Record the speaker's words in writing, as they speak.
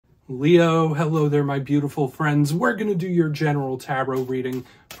Leo, hello there, my beautiful friends. We're going to do your general tarot reading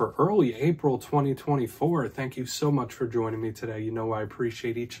for early April 2024. Thank you so much for joining me today. You know I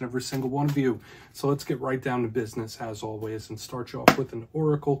appreciate each and every single one of you. So let's get right down to business as always and start you off with an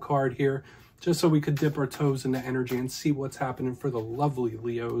oracle card here, just so we could dip our toes into energy and see what's happening for the lovely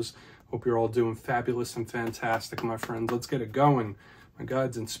Leos. Hope you're all doing fabulous and fantastic, my friends. Let's get it going. My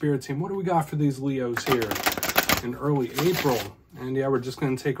guides and spirit team, what do we got for these Leos here in early April? And yeah, we're just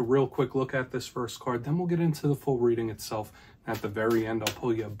going to take a real quick look at this first card. Then we'll get into the full reading itself. At the very end, I'll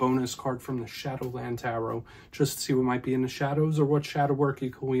pull you a bonus card from the Shadowland Tarot, just to see what might be in the shadows or what shadow work you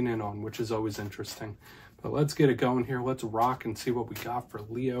can lean in on, which is always interesting. But let's get it going here. Let's rock and see what we got for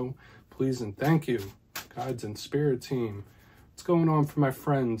Leo. Please and thank you, guides and spirit team. What's going on for my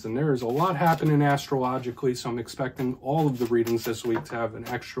friends? And there's a lot happening astrologically, so I'm expecting all of the readings this week to have an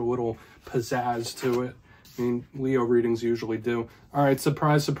extra little pizzazz to it. I mean, Leo readings usually do. All right,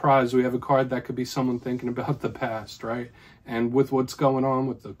 surprise, surprise. We have a card that could be someone thinking about the past, right? And with what's going on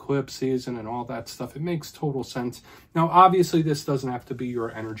with the eclipse season and all that stuff, it makes total sense. Now, obviously, this doesn't have to be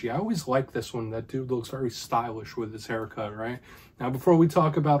your energy. I always like this one. That dude looks very stylish with his haircut, right? Now, before we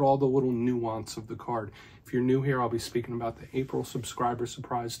talk about all the little nuance of the card, if you're new here, I'll be speaking about the April subscriber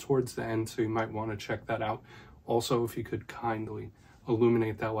surprise towards the end, so you might want to check that out. Also, if you could kindly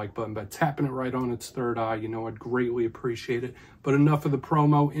illuminate that like button by tapping it right on its third eye, you know I'd greatly appreciate it. But enough of the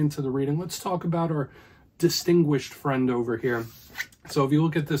promo, into the reading. Let's talk about our distinguished friend over here. So if you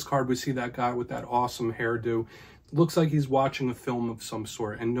look at this card, we see that guy with that awesome hairdo. Looks like he's watching a film of some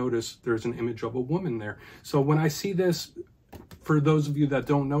sort, and notice there's an image of a woman there. So when I see this, for those of you that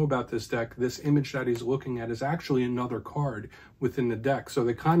don't know about this deck, this image that he's looking at is actually another card within the deck. So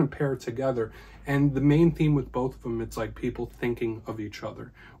they kind of pair together. And the main theme with both of them, it's like people thinking of each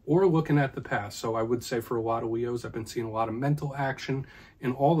other or looking at the past. So I would say for a lot of Leos, I've been seeing a lot of mental action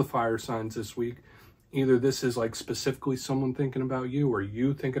in all the fire signs this week. Either this is like specifically someone thinking about you, or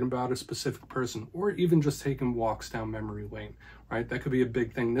you thinking about a specific person, or even just taking walks down memory lane, right? That could be a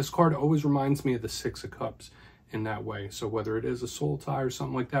big thing. This card always reminds me of the Six of Cups in that way. So whether it is a soul tie or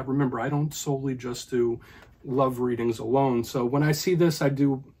something like that, remember, I don't solely just do love readings alone. So when I see this, I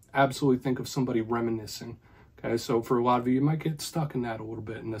do absolutely think of somebody reminiscing. Okay, so for a lot of you, you might get stuck in that a little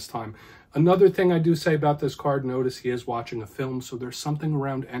bit in this time. Another thing I do say about this card, notice he is watching a film, so there's something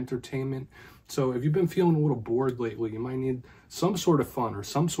around entertainment. So if you've been feeling a little bored lately, you might need some sort of fun or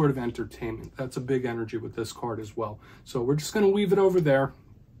some sort of entertainment. That's a big energy with this card as well. So we're just going to leave it over there.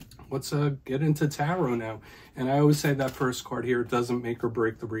 Let's get into tarot now. And I always say that first card here doesn't make or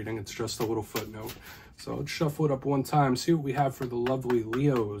break the reading. It's just a little footnote. So let's shuffle it up one time, see what we have for the lovely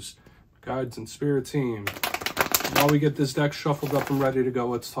Leos, guides and spirit team. While we get this deck shuffled up and ready to go,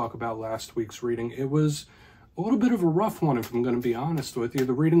 let's talk about last week's reading. It was a little bit of a rough one, if I'm going to be honest with you.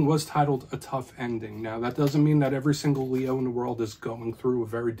 The reading was titled A Tough Ending. Now, that doesn't mean that every single Leo in the world is going through a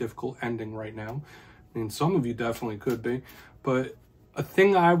very difficult ending right now. I mean, some of you definitely could be. But a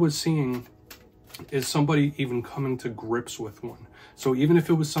thing I was seeing is somebody even coming to grips with one. So even if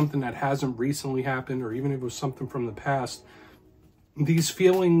it was something that hasn't recently happened, or even if it was something from the past, these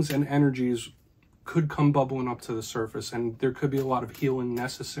feelings and energies could come bubbling up to the surface, and there could be a lot of healing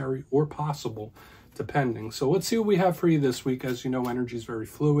necessary or possible, depending. So let's see what we have for you this week. As you know, energy is very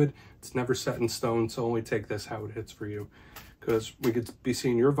fluid. It's never set in stone, so only take this how it hits for you, because we could be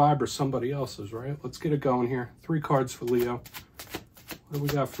seeing your vibe or somebody else's, right? Let's get it going here. 3 cards for Leo. What do we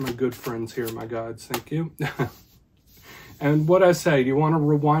got for my good friends here, my guides? Thank you. And what I say, do you want to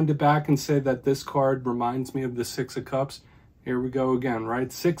rewind it back and say that this card reminds me of the Six of Cups? Here we go again,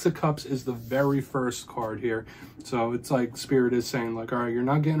 right? Six of Cups is the very first card here. So it's like Spirit is saying, like, all right, you're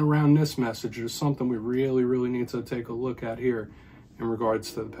not getting around this message. There's something we really, really need to take a look at here in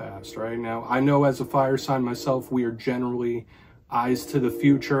regards to the past, right? Now, I know as a fire sign myself, we are generally eyes to the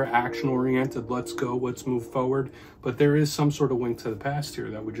future, action-oriented, let's go, let's move forward. But there is some sort of link to the past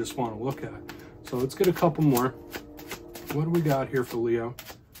here that we just want to look at. So let's get a couple more. What do we got here for Leo?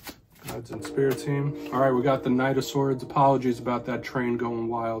 Guides and spirit team. All right, we got the Knight of Swords. Apologies about that train going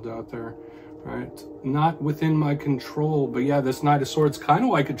wild out there. All right, not within my control, but yeah, this Knight of Swords, kind of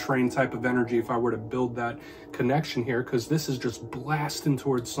like a train type of energy if I were to build that connection here, because this is just blasting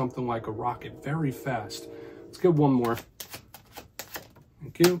towards something like a rocket very fast. Let's get one more.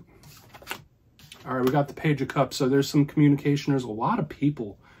 Thank you. All right, we got the Page of Cups. So there's some communication. There's a lot of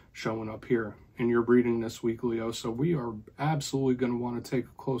people showing up here in your reading this week, Leo. So we are absolutely going to want to take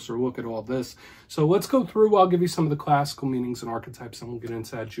a closer look at all this. So let's go through. I'll give you some of the classical meanings and archetypes, and we'll get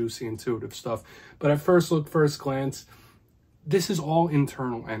into that juicy, intuitive stuff. But at first glance, this is all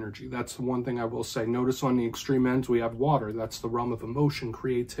internal energy. That's the one thing I will say. Notice on the extreme ends, we have water. That's the realm of emotion,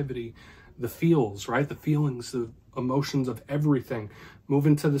 creativity, the feels, right? The feelings, the emotions of everything.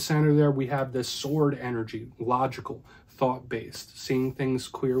 Moving to the center there, we have this sword energy, logical, thought-based, seeing things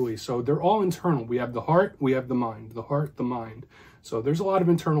clearly. So they're all internal. We have the heart, we have the mind, the heart, the mind. So there's a lot of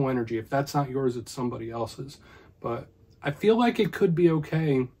internal energy. If that's not yours, it's somebody else's. But I feel like it could be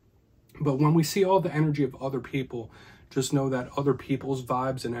okay. But when we see all the energy of other people, just know that other people's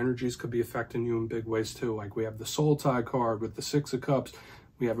vibes and energies could be affecting you in big ways too. Like we have the soul tie card with the 6 of cups.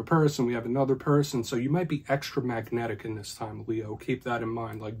 We have a person, we have another person. So you might be extra magnetic in this time, Leo. Keep that in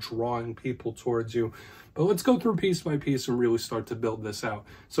mind, like drawing people towards you. But let's go through piece by piece and really start to build this out.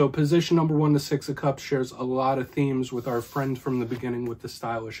 So position number 1, the 6 of cups, shares a lot of themes with our friend from the beginning with the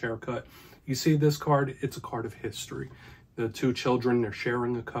stylish haircut. You see this card, it's a card of history. The 2 children, they're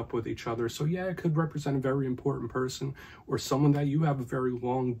sharing a cup with each other. So yeah, it could represent a very important person or someone that you have a very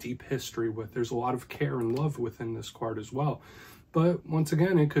long, deep history with. There's a lot of care and love within this card as well. But once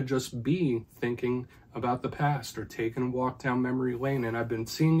again, it could just be thinking about the past or taking a walk down memory lane. And I've been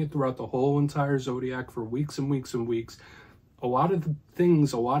seeing it throughout the whole entire zodiac for weeks and weeks and weeks. A lot of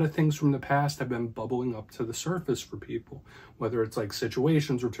things from the past have been bubbling up to the surface for people, whether it's like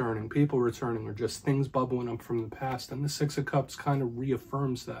situations returning, people returning, or just things bubbling up from the past. And the 6 of cups kind of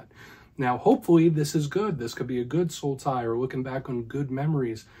reaffirms that. Now, hopefully this is good. This could be a good soul tie or looking back on good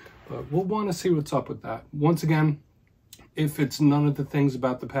memories, but we'll want to see what's up with that. Once again, if it's none of the things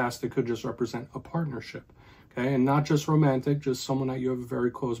about the past, it could just represent a partnership, okay? And not just romantic, just someone that you have a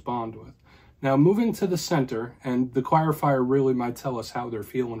very close bond with. Now, moving to the center, and the clarifier really might tell us how they're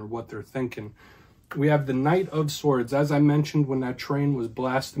feeling or what they're thinking. We have the Knight of Swords. As I mentioned, when that train was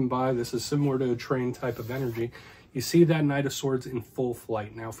blasting by, this is similar to a train type of energy. You see that Knight of Swords in full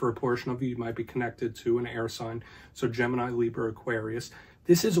flight. Now, for a portion of you, you might be connected to an air sign, so Gemini, Libra, Aquarius.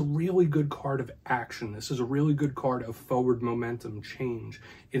 This is a really good card of action. This is a really good card of forward momentum change.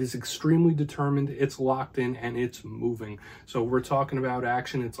 It is extremely determined, it's locked in, and it's moving. So we're talking about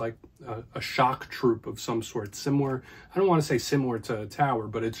action. It's like a shock troop of some sort. Similar, I don't want to say similar to a tower,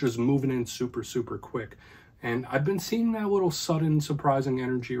 but it's just moving in super, super quick. And I've been seeing that little sudden, surprising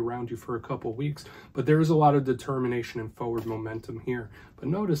energy around you for a couple weeks, but there is a lot of determination and forward momentum here. But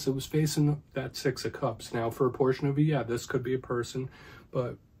notice it was facing that 6 of cups. Now, for a portion of you, yeah, this could be a person,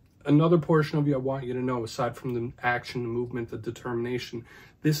 but another portion of you, I want you to know, aside from the action, the movement, the determination,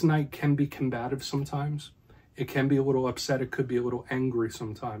 this Knight can be combative sometimes. It can be a little upset. It could be a little angry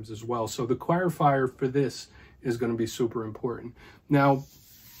sometimes as well. So the clarifier for this is going to be super important. Now,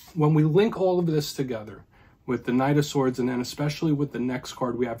 when we link all of this together with the Knight of Swords, and then especially with the next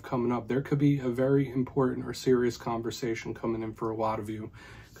card we have coming up, there could be a very important or serious conversation coming in for a lot of you,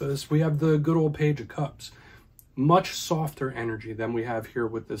 because we have the good old Page of Cups. Much softer energy than we have here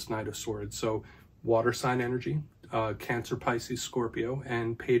with this Knight of Swords. So water sign energy, Cancer, Pisces, Scorpio,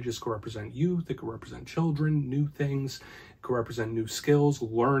 and pages could represent youth. It could represent children, new things. It could represent new skills,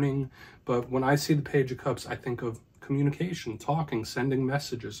 learning. But when I see the Page of Cups, I think of communication, talking, sending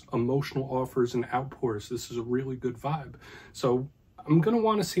messages, emotional offers and outpours. This is a really good vibe. So I'm going to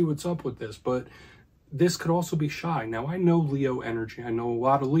want to see what's up with this, but this could also be shy. Now, I know Leo energy. I know a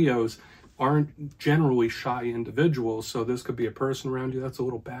lot of Leos aren't generally shy individuals, so this could be a person around you that's a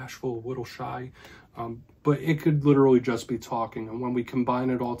little bashful, a little shy, but it could literally just be talking. And when we combine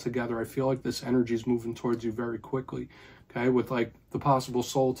it all together, I feel like this energy is moving towards you very quickly, okay? With like the possible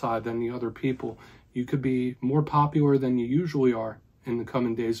soul tie than the other people. You could be more popular than you usually are in the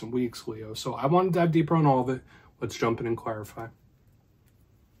coming days and weeks, Leo. So I want to dive deeper on all of it. Let's jump in and clarify.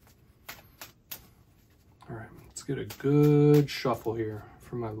 All right, let's get a good shuffle here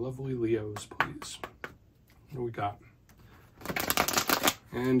for my lovely Leos, please. What do we got?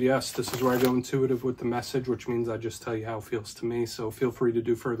 And yes, this is where I go intuitive with the message, which means I just tell you how it feels to me. So feel free to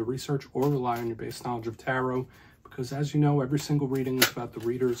do further research or rely on your base knowledge of tarot, because as you know, every single reading is about the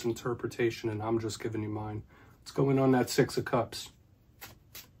reader's interpretation, and I'm just giving you mine. Let's go in on that 6 of Cups.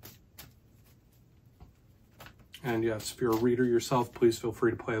 And yes, if you're a reader yourself, please feel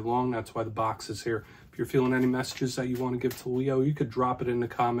free to play along. That's why the box is here. If you're feeling any messages that you want to give to Leo, you could drop it in the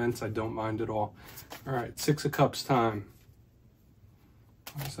comments. I don't mind at all. All right, 6 of Cups time.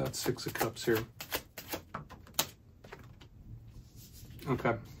 What's that 6 of Cups here?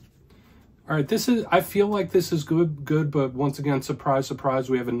 Okay. All right, this is, I feel like this is good, but once again, surprise, surprise,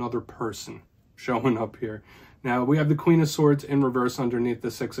 we have another person showing up here. Now, we have the Queen of Swords in reverse underneath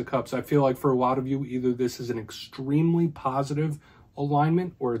the 6 of Cups. I feel like for a lot of you, either this is an extremely positive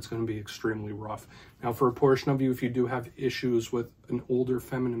alignment or it's going to be extremely rough. Now, for a portion of you, if you do have issues with an older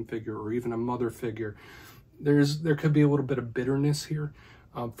feminine figure or even a mother figure, there could be a little bit of bitterness here.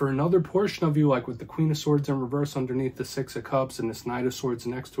 For another portion of you, like with the Queen of Swords in reverse underneath the Six of Cups and this Knight of Swords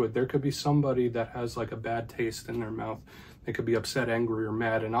next to it, there could be somebody that has like a bad taste in their mouth. They could be upset, angry, or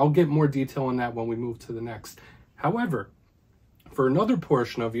mad. And I'll get more detail on that when we move to the next. However, for another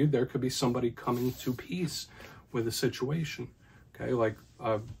portion of you, there could be somebody coming to peace with a situation. Okay, like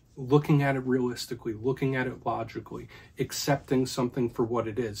looking at it realistically, looking at it logically, accepting something for what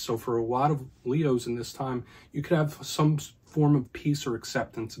it is. So for a lot of Leos in this time, you could have some form of peace or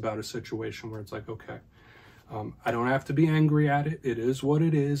acceptance about a situation where it's like, okay, I don't have to be angry at it. It is what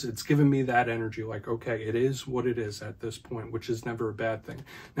it is. It's given me that energy, like, okay, it is what it is at this point, which is never a bad thing.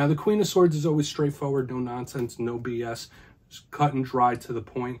 Now, the Queen of Swords is always straightforward, no nonsense, no BS, just cut and dry to the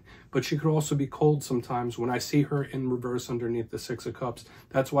point. But she could also be cold sometimes. When I see her in reverse underneath the Six of Cups,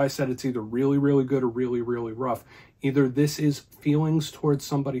 that's why I said it's either really, really good or really, really rough. Either this is feelings towards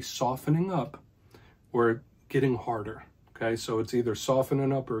somebody softening up or getting harder. Okay, so it's either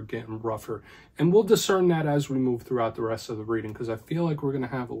softening up or getting rougher. And we'll discern that as we move throughout the rest of the reading, because I feel like we're going to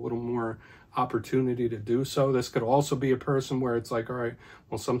have a little more opportunity to do so. This could also be a person where it's like, all right,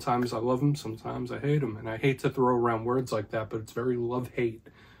 well, sometimes I love them, sometimes I hate them. And I hate to throw around words like that, but it's very love-hate.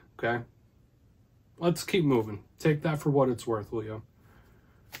 Okay, let's keep moving. Take that for what it's worth, Leo.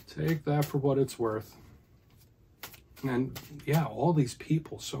 Take that for what it's worth. And yeah, all these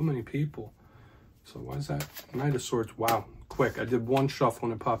people, so many people. So why is that? Knight of Swords. Wow, quick. I did one shuffle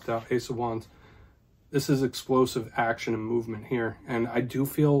and it popped out. Ace of Wands. This is explosive action and movement here. And I do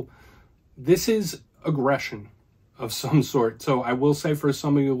feel this is aggression of some sort. So I will say for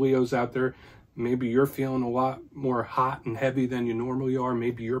some of you Leos out there, maybe you're feeling a lot more hot and heavy than you normally are.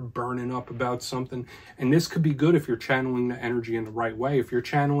 Maybe you're burning up about something. And this could be good if you're channeling the energy in the right way. If you're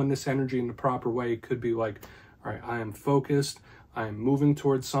channeling this energy in the proper way, it could be like, all right, I am focused. I am moving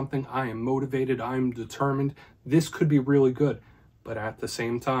towards something. I am motivated. I am determined. This could be really good. But at the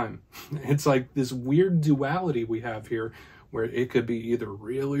same time, it's like this weird duality we have here where it could be either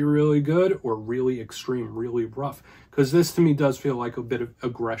really, really good or really extreme, really rough. Because this to me does feel like a bit of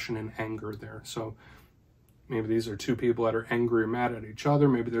aggression and anger there. So maybe these are two people that are angry or mad at each other.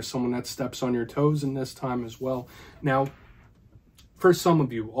 Maybe there's someone that steps on your toes in this time as well. Now, for some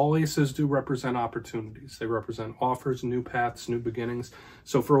of you, all aces do represent opportunities. They represent offers, new paths, new beginnings.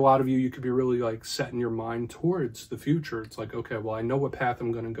 So for a lot of you, you could be really like setting your mind towards the future. It's like, okay, well, I know what path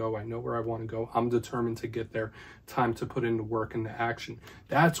I'm going to go. I know where I want to go. I'm determined to get there. Time to put into work, into action.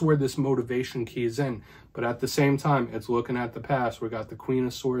 That's where this motivation keys in. But at the same time, it's looking at the past. We got the Queen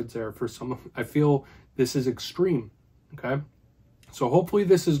of Swords there. For some, I feel this is extreme. Okay. So hopefully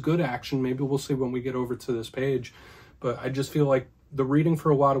this is good action. Maybe we'll see when we get over to this page. But I just feel like the reading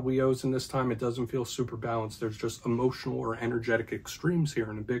for a lot of Leos in this time, it doesn't feel super balanced. There's just emotional or energetic extremes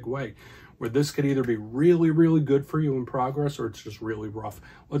here in a big way, where this could either be really, really good for you in progress or it's just really rough.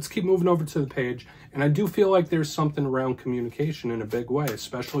 Let's keep moving over to the page. And I do feel like there's something around communication in a big way,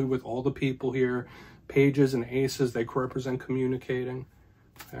 especially with all the people here, pages and aces, they represent communicating.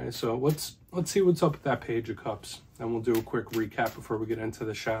 Okay, so let's see what's up with that Page of Cups. Then we'll do a quick recap before we get into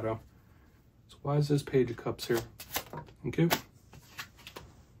the shadow. So why is this Page of Cups here? Thank you.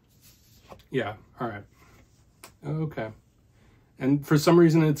 Yeah, all right. Okay. And for some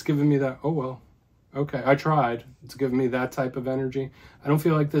reason, it's giving me that, oh, well, okay, I tried. It's giving me that type of energy. I don't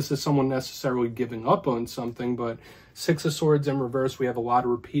feel like this is someone necessarily giving up on something, but Six of Swords in reverse, we have a lot of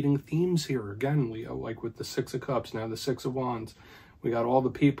repeating themes here. Again, Leo, like with the Six of Cups, now the Six of Wands. We got all the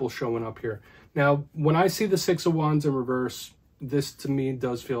people showing up here. Now, when I see the Six of Wands in reverse, this to me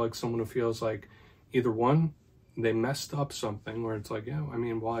does feel like someone who feels like either one, they messed up something where it's like, yeah, I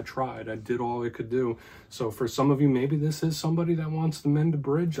mean, well, I tried. I did all I could do. So for some of you, maybe this is somebody that wants to mend a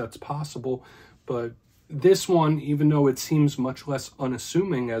bridge. That's possible. But this one, even though it seems much less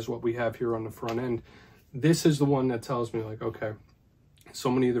unassuming as what we have here on the front end, this is the one that tells me like, okay,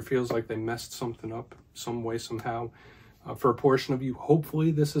 someone either feels like they messed something up some way, somehow. For a portion of you,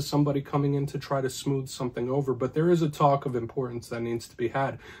 hopefully this is somebody coming in to try to smooth something over, but there is a talk of importance that needs to be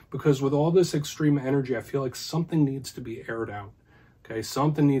had, because with all this extreme energy, I feel like something needs to be aired out. Okay,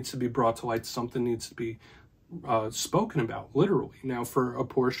 something needs to be brought to light, something needs to be spoken about, literally. Now, for a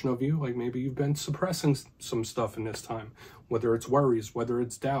portion of you, like maybe you've been suppressing some stuff in this time, whether it's worries, whether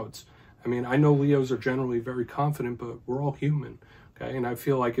it's doubts. I mean, I know Leos are generally very confident, but we're all human. Okay, and I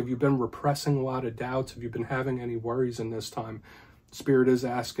feel like if you've been repressing a lot of doubts, if you've been having any worries in this time, Spirit is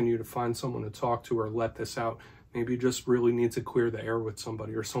asking you to find someone to talk to or let this out. Maybe you just really need to clear the air with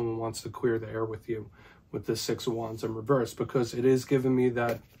somebody, or someone wants to clear the air with you with this Six of Wands in reverse, because it is giving me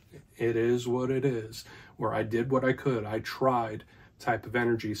that it is what it is, where I did what I could. I tried type of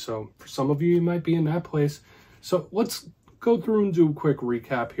energy. So for some of you, you might be in that place. So let's go through and do a quick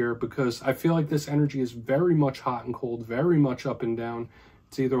recap here, because I feel like this energy is very much hot and cold, very much up and down.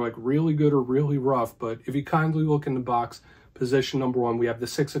 It's either like really good or really rough. But if you kindly look in the box, position number 1, we have the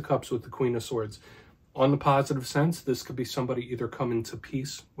 6 of Cups with the Queen of Swords. On the positive sense, this could be somebody either coming to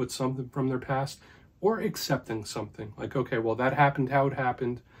peace with something from their past or accepting something. Like, okay, well, that happened how it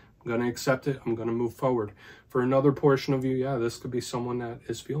happened. I'm going to accept it. I'm going to move forward. For another portion of you, yeah, this could be someone that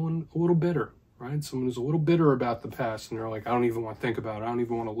is feeling a little bitter, right? Someone who's a little bitter about the past, and they're like, I don't even want to think about it. I don't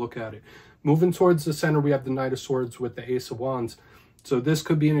even want to look at it. Moving towards the center, we have the Knight of Swords with the Ace of Wands. So this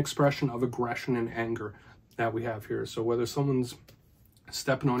could be an expression of aggression and anger that we have here. So whether someone's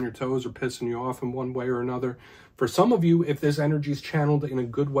stepping on your toes or pissing you off in one way or another. For some of you, if this energy is channeled in a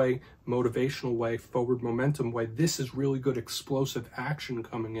good way, motivational way, forward momentum way, this is really good explosive action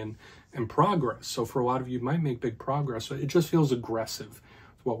coming in and progress. So for a lot of you, you might make big progress, but it just feels aggressive,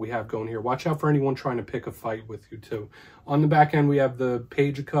 what we have going here. Watch out for anyone trying to pick a fight with you too. On the back end, we have the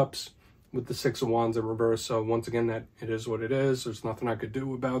Page of Cups with the 6 of Wands in reverse. So once again, that it is what it is. There's nothing I could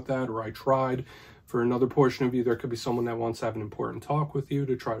do about that, or I tried. For another portion of you, there could be someone that wants to have an important talk with you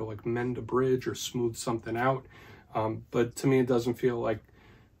to try to like mend a bridge or smooth something out. But to me, it doesn't feel like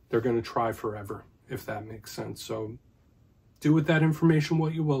they're going to try forever, if that makes sense. So do with that information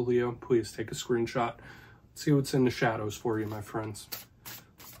what you will, Leo. Please take a screenshot. Let's see what's in the shadows for you, my friends.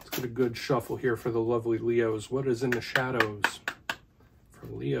 Let's get a good shuffle here for the lovely Leos. What is in the shadows for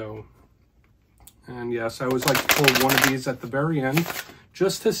Leo? And yes, I always like to pull one of these at the very end,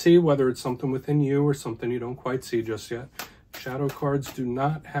 just to see whether it's something within you or something you don't quite see just yet. Shadow cards do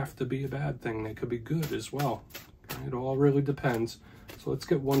not have to be a bad thing. They could be good as well. Okay? It all really depends. So let's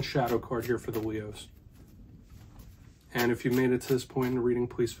get one shadow card here for the Leos. And if you made it to this point in the reading,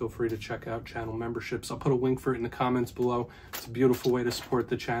 please feel free to check out channel memberships. I'll put a link for it in the comments below. It's a beautiful way to support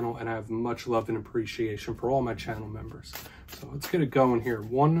the channel, and I have much love and appreciation for all my channel members. So let's get it going here.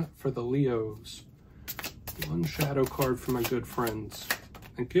 One for the Leos. One shadow card for my good friends.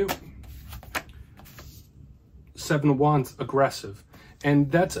 Thank you. 7 of Wands, aggressive.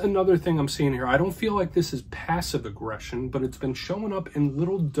 And that's another thing I'm seeing here. I don't feel like this is passive aggression, but it's been showing up in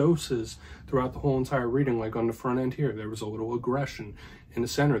little doses throughout the whole entire reading. Like on the front end here, there was a little aggression. In the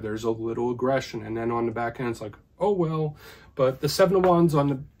center, there's a little aggression. And then on the back end, it's like, oh, well. But the 7 of Wands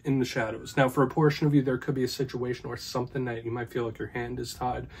in the shadows. Now, for a portion of you, there could be a situation or something that you might feel like your hand is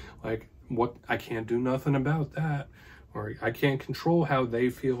tied. Like, what? I can't do nothing about that. Or I can't control how they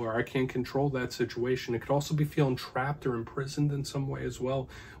feel, or I can't control that situation. It could also be feeling trapped or imprisoned in some way as well.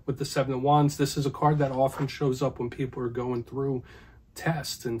 With the 7 of Wands, this is a card that often shows up when people are going through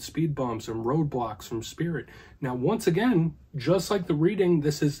tests and speed bumps and roadblocks from spirit. Now, once again, just like the reading,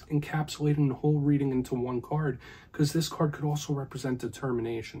 this is encapsulating the whole reading into one card, because this card could also represent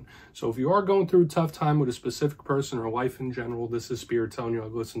determination. So if you are going through a tough time with a specific person or life in general, this is spirit telling you,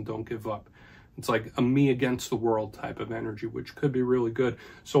 like, listen, don't give up. It's like a me against the world type of energy, which could be really good.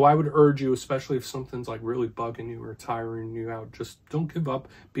 So I would urge you, especially if something's like really bugging you or tiring you out, just don't give up.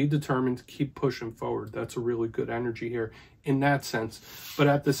 Be determined. Keep pushing forward. That's a really good energy here in that sense. But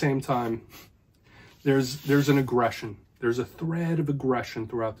at the same time, there's an aggression. There's a thread of aggression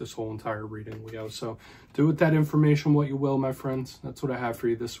throughout this whole entire reading, Leo. So do with that information what you will, my friends. That's what I have for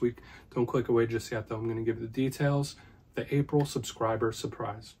you this week. Don't click away just yet, though. I'm going to give you the details. The April subscriber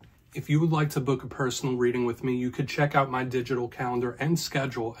surprise. If you would like to book a personal reading with me, you could check out my digital calendar and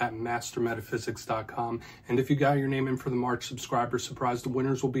schedule at mastermetaphysics.com. And if you got your name in for the March subscriber surprise, the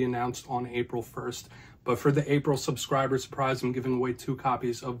winners will be announced on April 1st. But for the April subscriber surprise, I'm giving away 2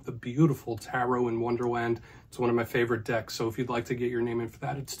 copies of the beautiful Tarot in Wonderland. It's one of my favorite decks. So if you'd like to get your name in for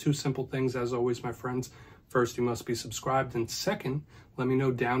that, it's 2 simple things, as always, my friends. First, you must be subscribed. And second, let me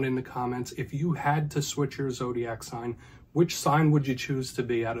know down in the comments, if you had to switch your zodiac sign, which sign would you choose to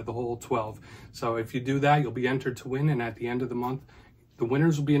be out of the whole 12? So if you do that, you'll be entered to win. And at the end of the month, the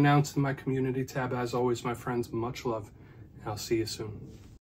winners will be announced in my community tab. As always, my friends, much love. And I'll see you soon.